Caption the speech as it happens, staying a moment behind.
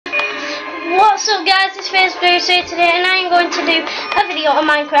What's up guys, it's Facebook here today and I'm going to do a video on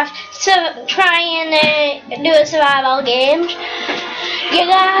Minecraft to try and do a survival game.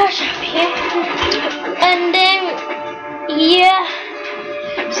 Yeah guys, and yeah,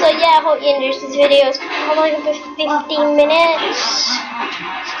 so yeah, I hope you enjoyed this video. It's probably going to be 15 minutes.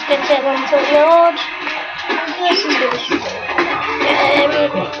 It's going to take long to upload.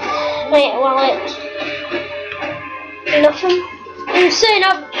 Wait, well it's nothing. And soon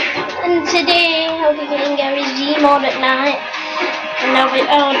and today I'll be getting Gary's Gmod at night, and I'll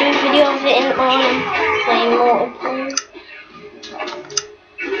do a video of it in the morning playing multiplayer.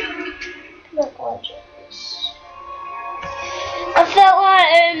 I felt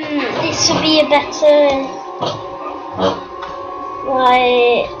like this would be a better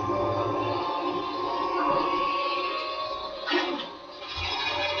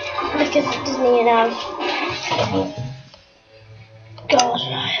because it doesn't even have. God,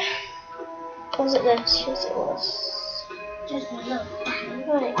 was it this? Yes, it was. Just look.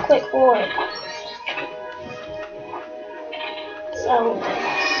 Right, quick work. So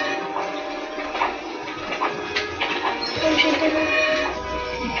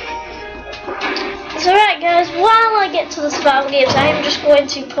it's alright guys, while I get to the survival games, I am just going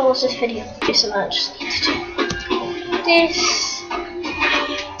to pause this video. Just I just need to do this.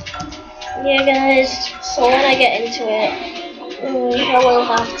 Yeah guys, so when I get into it, I will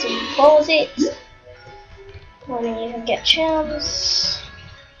have to pause it when you even get a chance.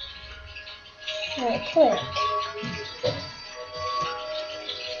 Right click.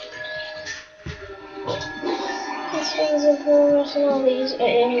 This one's in progress and all these are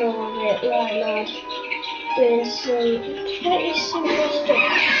in orbit right now. Doing some pretty simple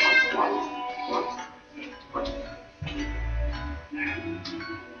stuff.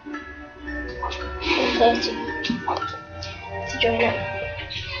 30 to join it.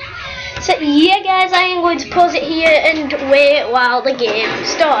 So yeah guys, I am going to pause it here and wait while the game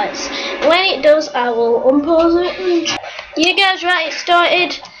starts. When it does, I will unpause it. And yeah guys, right, it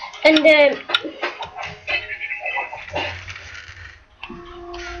started, and damn!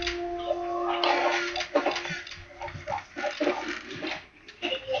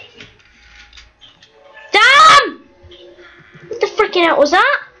 What the freaking hell was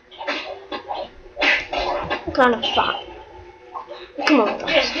that? What kind of fat? Come on,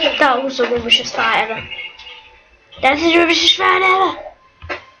 that was the rubbishest fight ever. That's the rubbishest fight ever.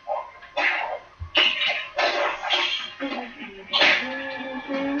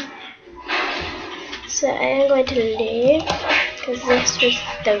 So I am going to leave because this was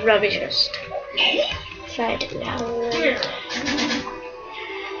the rubbishest fight ever.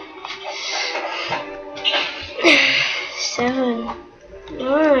 7.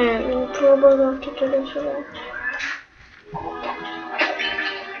 Alright, we'll probably have to do this again.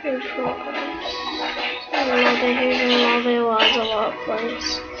 Lobby was a lot of players.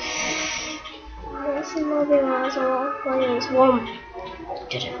 What's the lobby was a lot of players? 1.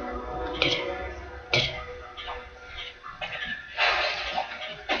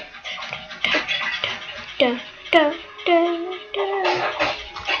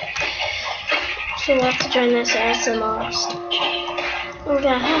 So we'll have to join this as the last. We're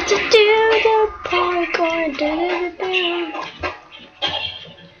gonna have to do the parkour.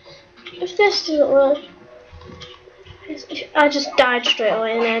 If this doesn't work, I just died straight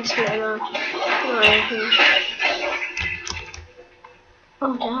away and I just never.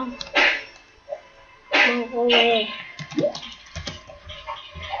 Oh damn! No way!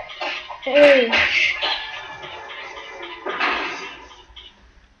 Hey!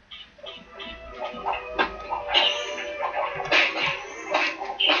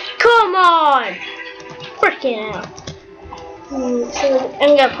 Come on! Freaking hell! So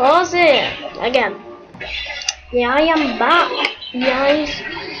I'm gonna pause it again. Yeah, I am back, guys,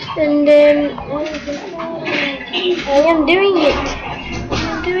 and I am doing it.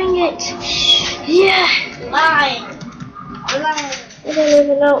 I'm doing it. Yeah. Lie. I don't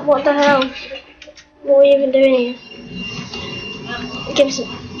even know what the hell. What are we even doing here? Give us a.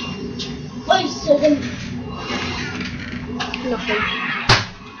 Wait a second. Nothing.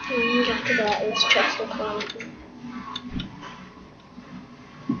 After that, it's chest of fun.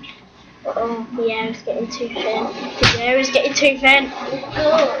 Oh, the air is getting too thin. The air is getting too thin.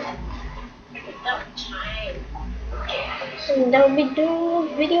 Oh. And I'll be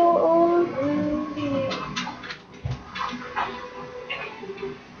doing a video on.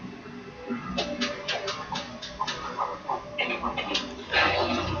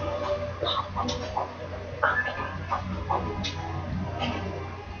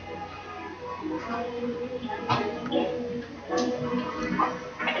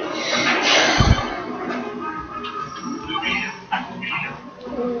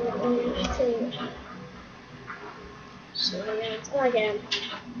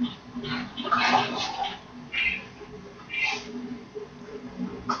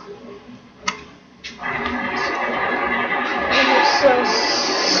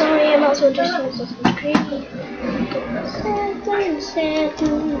 So just on Assassin's Creed.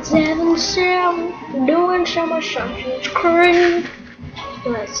 777, doing some Assassin's Creed.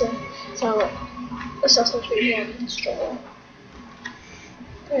 Right, so Assassin's Creed 1 straight.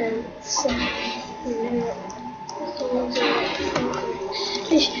 And so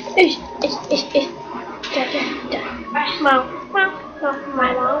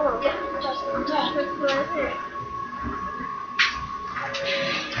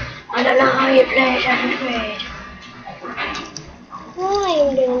I don't know how you play Assassin's Creed. Why am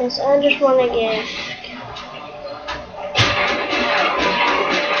I doing this? I just want to give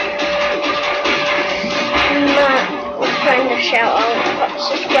my friend a shout out.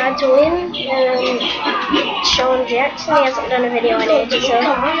 Subscribe to him. Sean Jackson. He hasn't done a video in ages, so.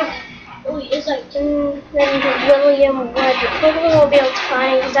 Then William Wood. You probably won't be able to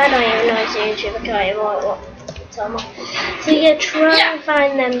find him because I don't even know his YouTube. I can't even what. So yeah, try and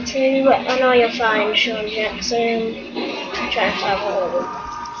find them too. I know you'll find Sean Jackson. Try and find one of them.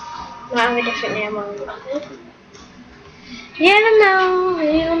 Might have a different name on it. You know.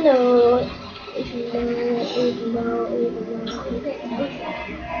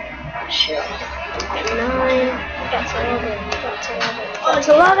 Sure. 9. That's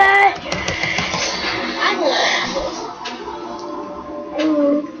 11.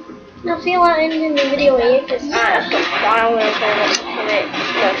 I feel like ending the video here because I've got file and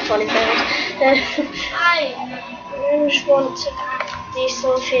funny things. I just want to do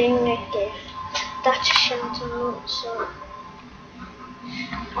something to give that a shout out, so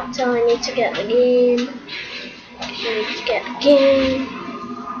I'm telling you to get the game. You need to get the game.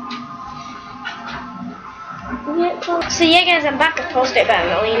 Yeah, so yeah guys, I'm back. I've posted it about a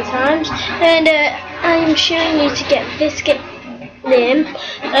million times, and I'm showing you to get Biscuit name.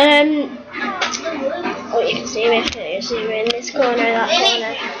 Oh, you can see me if you see me in this corner, that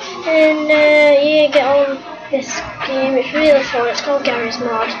corner. And yeah, get on this game. It's really fun. It's called Gary's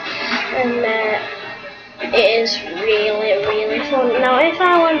Mod, and it is really fun. Now, if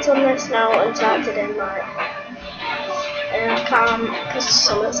I went on this now and typed it in, like, I can't because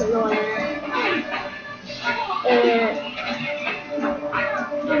something's in the way.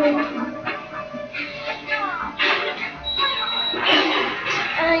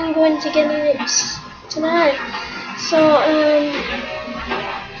 I'm going to get it tonight. So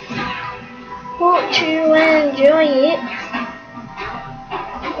hope you enjoy it.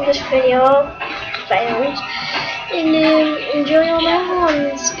 This video failed, and enjoy all my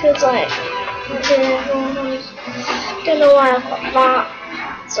ones, cause like don't know why I've got that,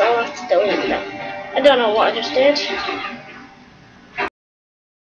 so I'll have to delete that. I don't know what I just did.